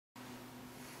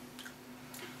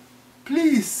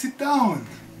Please sit down.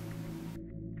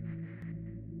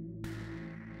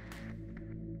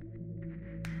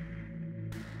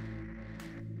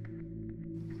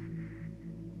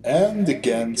 And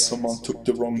again someone took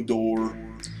the wrong door.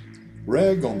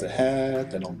 Rag on the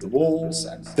hat and on the walls,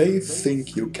 and they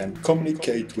think you can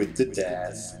communicate with the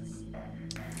dead.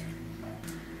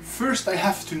 First I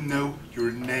have to know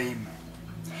your name,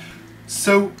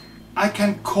 so I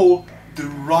can call the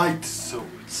right souls.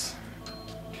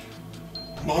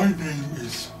 My name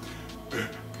is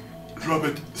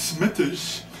Robert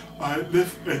Smithers. I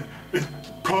live in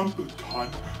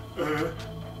Incompetech,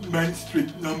 Main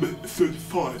Street number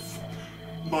 35.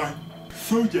 My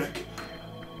zodiac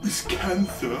is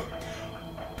Cancer,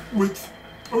 with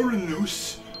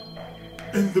Uranus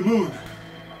in the moon.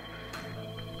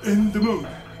 In the moon,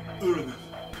 Uranus.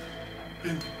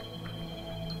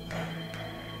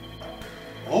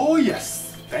 Oh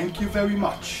yes, thank you very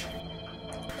much.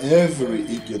 Every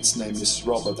idiot's name is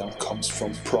Robert and comes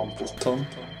from Prompleton.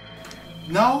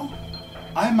 Now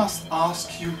I must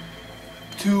ask you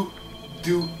to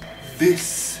do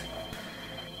this.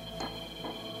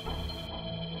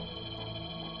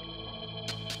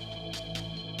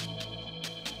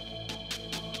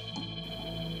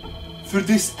 Through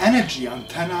this energy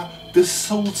antenna, the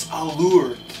souls are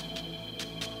lured.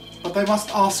 But I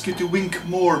must ask you to wink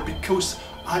more, because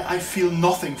I feel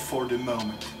nothing for the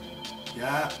moment.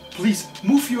 Yeah, please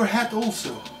move your head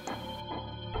also.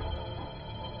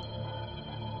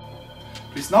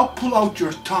 Please now pull out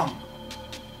your tongue.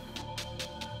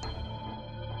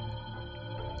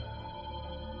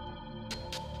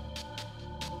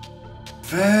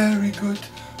 Very good.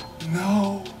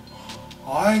 No,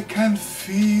 I can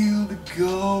feel the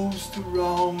ghost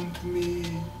around me.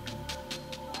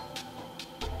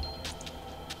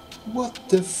 What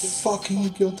the fucking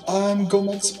idiot, I'm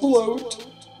gonna explode!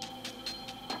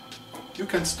 You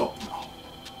can stop now.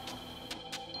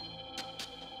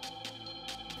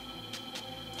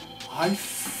 I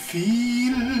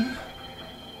feel...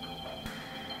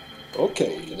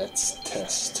 Okay, let's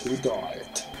test who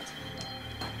died.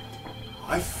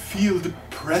 I feel the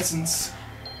presence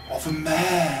of a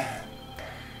man.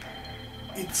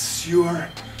 It's your...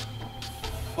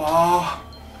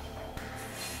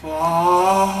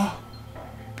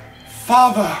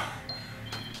 father.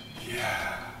 Yeah.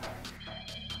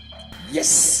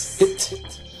 Yes,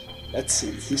 hit. Let's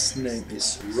see, his name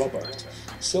is Robert,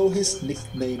 so his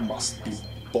nickname must be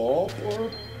Bob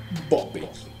or Bobby.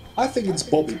 I think it's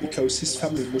Bobby because his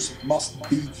family must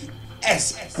be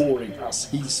as boring as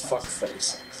his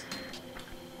fuckface.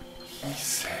 He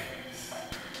says,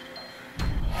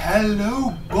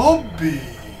 "Hello, Bobby."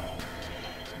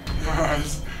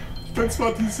 Yes, that's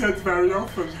what he said very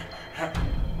often.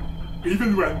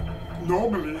 Even when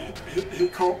normally he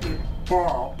called me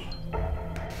Bob.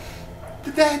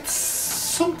 The dads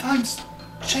sometimes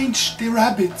change their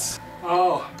habits.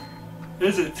 Oh,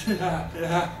 is it?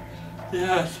 Yeah,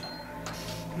 yes.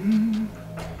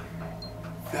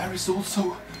 There is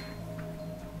also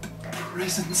the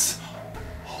presence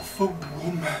of a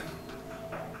woman.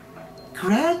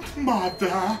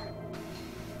 Grandmother?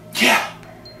 Yeah,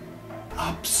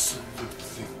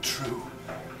 absolutely true.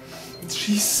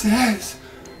 She says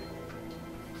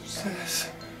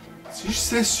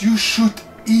you should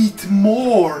eat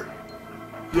more.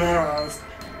 Yes,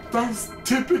 that's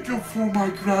typical for my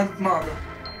grandmother.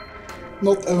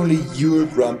 Not only your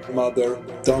grandmother,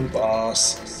 dumb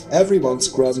ass. Everyone's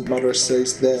grandmother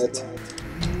says that.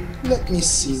 Let me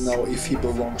see now if he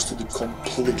belongs to the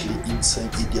completely insane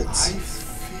I idiots.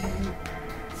 feel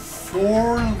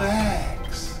 4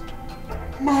 legs.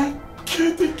 My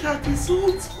kitty cat is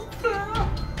also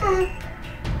there.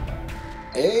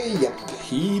 Yep,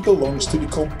 he belongs to the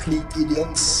complete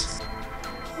idiots.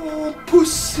 Oh,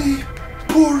 pussy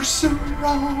pours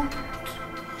around.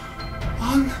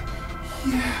 And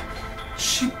yeah,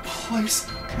 she plays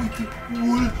with the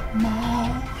wool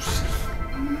mouse.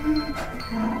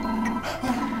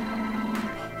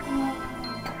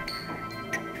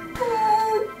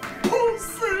 Oh,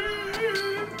 pussy!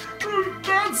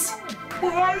 That's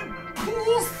my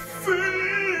pussy!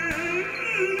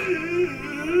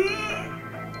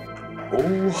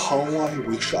 Oh, how I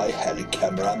wish I had a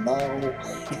camera now.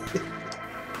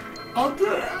 Are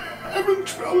there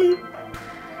eventually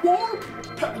more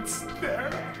pets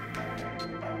there?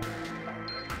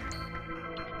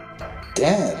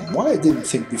 Damn, why I didn't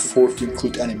think before to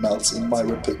include animals in my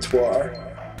repertoire.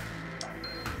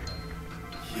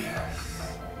 Yes.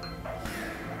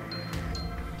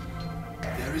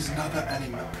 There is another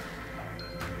animal.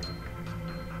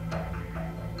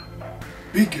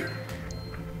 Bigger.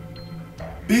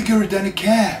 Bigger than a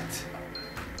cat.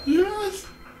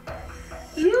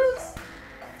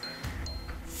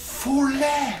 4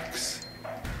 legs.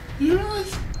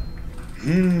 Yes.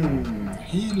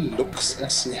 He looks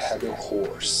as he had a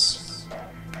horse.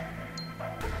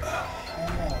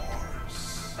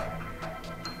 Horse.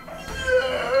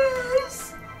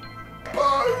 Yes.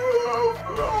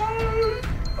 Butterfly.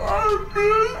 I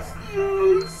miss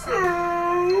you so.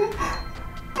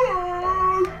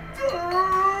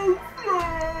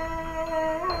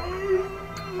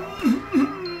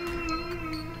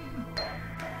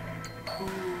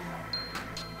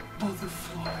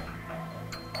 Butterfly.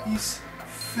 He's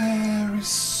very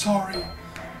sorry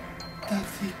that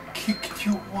he kicked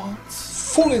you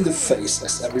once. Full in the face,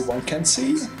 as everyone can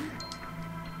see.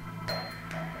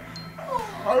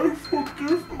 I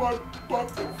forgive my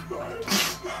butterfly.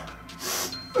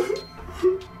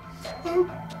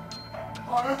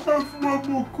 I have one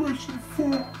more question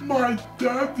for my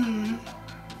daddy.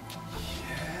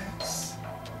 Yes.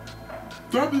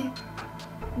 Daddy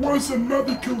was a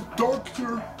medical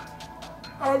doctor,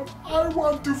 and I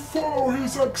want to follow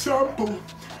his example,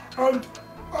 and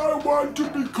I want to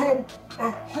become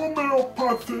a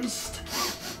homeopathist.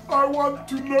 I want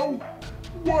to know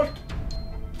what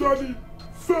Daddy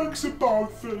thinks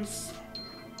about this.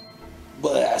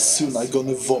 But soon I'm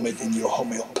gonna vomit in your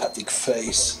homeopathic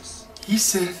face. He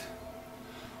said,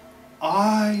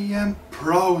 I am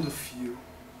proud of you.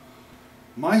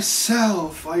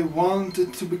 Myself, I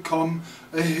wanted to become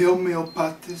a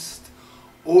homeopathist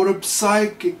or a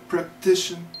psychic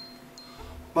practitioner,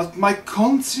 but my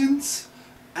conscience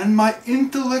and my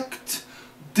intellect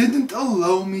didn't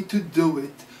allow me to do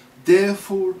it.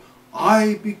 Therefore,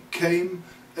 I became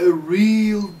a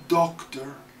real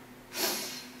doctor.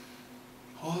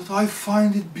 But I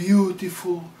find it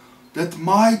beautiful that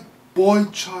my boy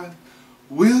child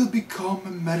will become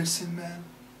a medicine man.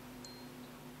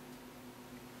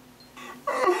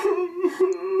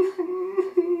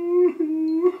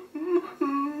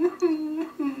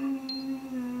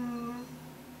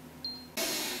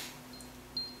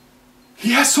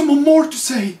 He has some more to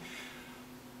say.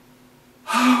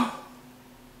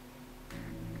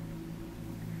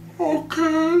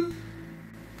 Okay.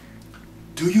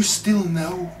 Do you still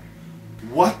know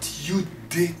what you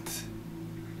did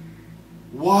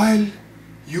while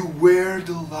you were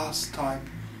the last time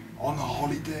on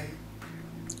holiday?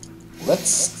 Let's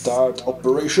start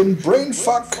Operation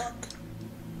Brainfuck.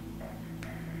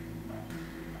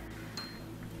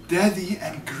 Daddy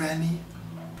and Granny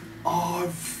are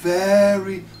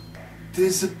very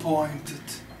disappointed.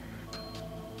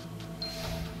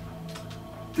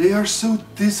 They are so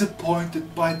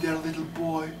disappointed by their little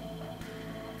boy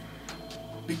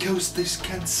because they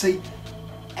can say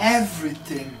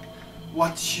everything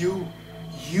what you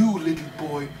little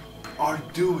boy are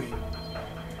doing.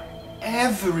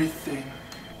 Everything.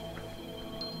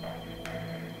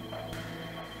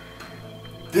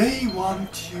 They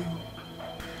want you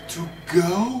to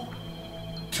go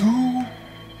to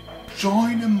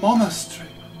join a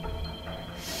monastery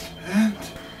and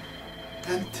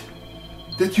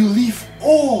that you leave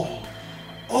all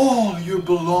your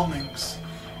belongings,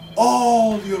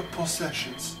 all your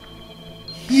possessions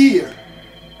here.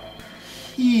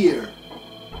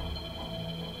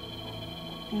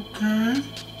 Okay.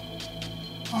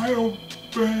 I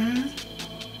obey.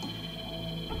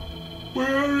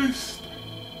 Where is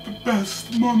the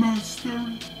best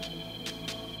monastery?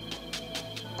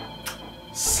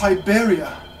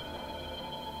 Siberia.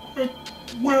 And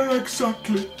where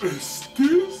exactly is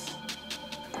this?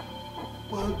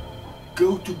 Well,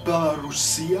 go to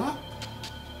Belarusia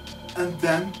and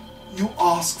then you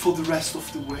ask for the rest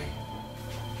of the way.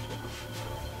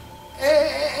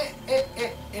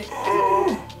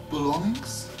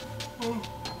 Belongings?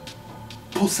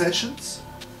 Possessions?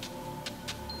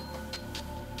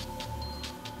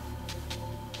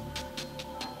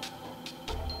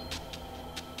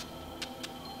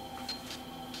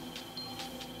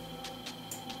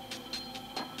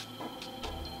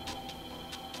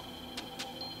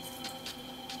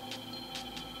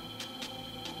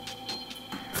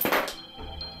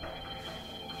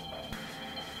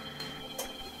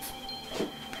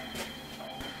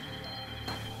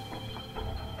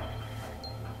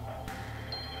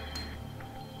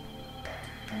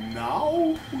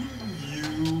 Now, you,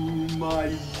 my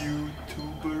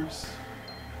YouTubers,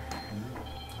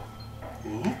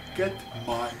 look at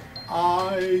my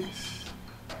eyes.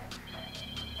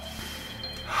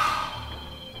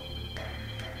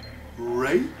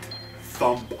 Rate,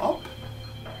 thumb up,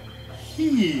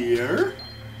 here.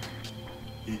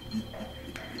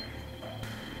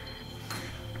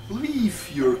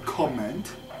 Leave your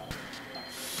comment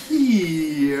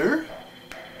here.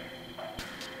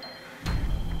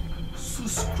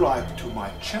 subscribe to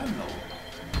my channel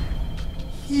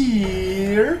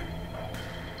here.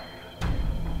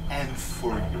 And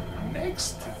for your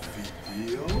next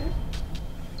video,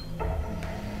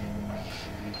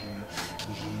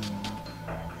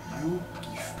 you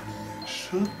give me a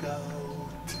shout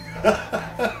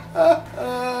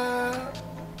out.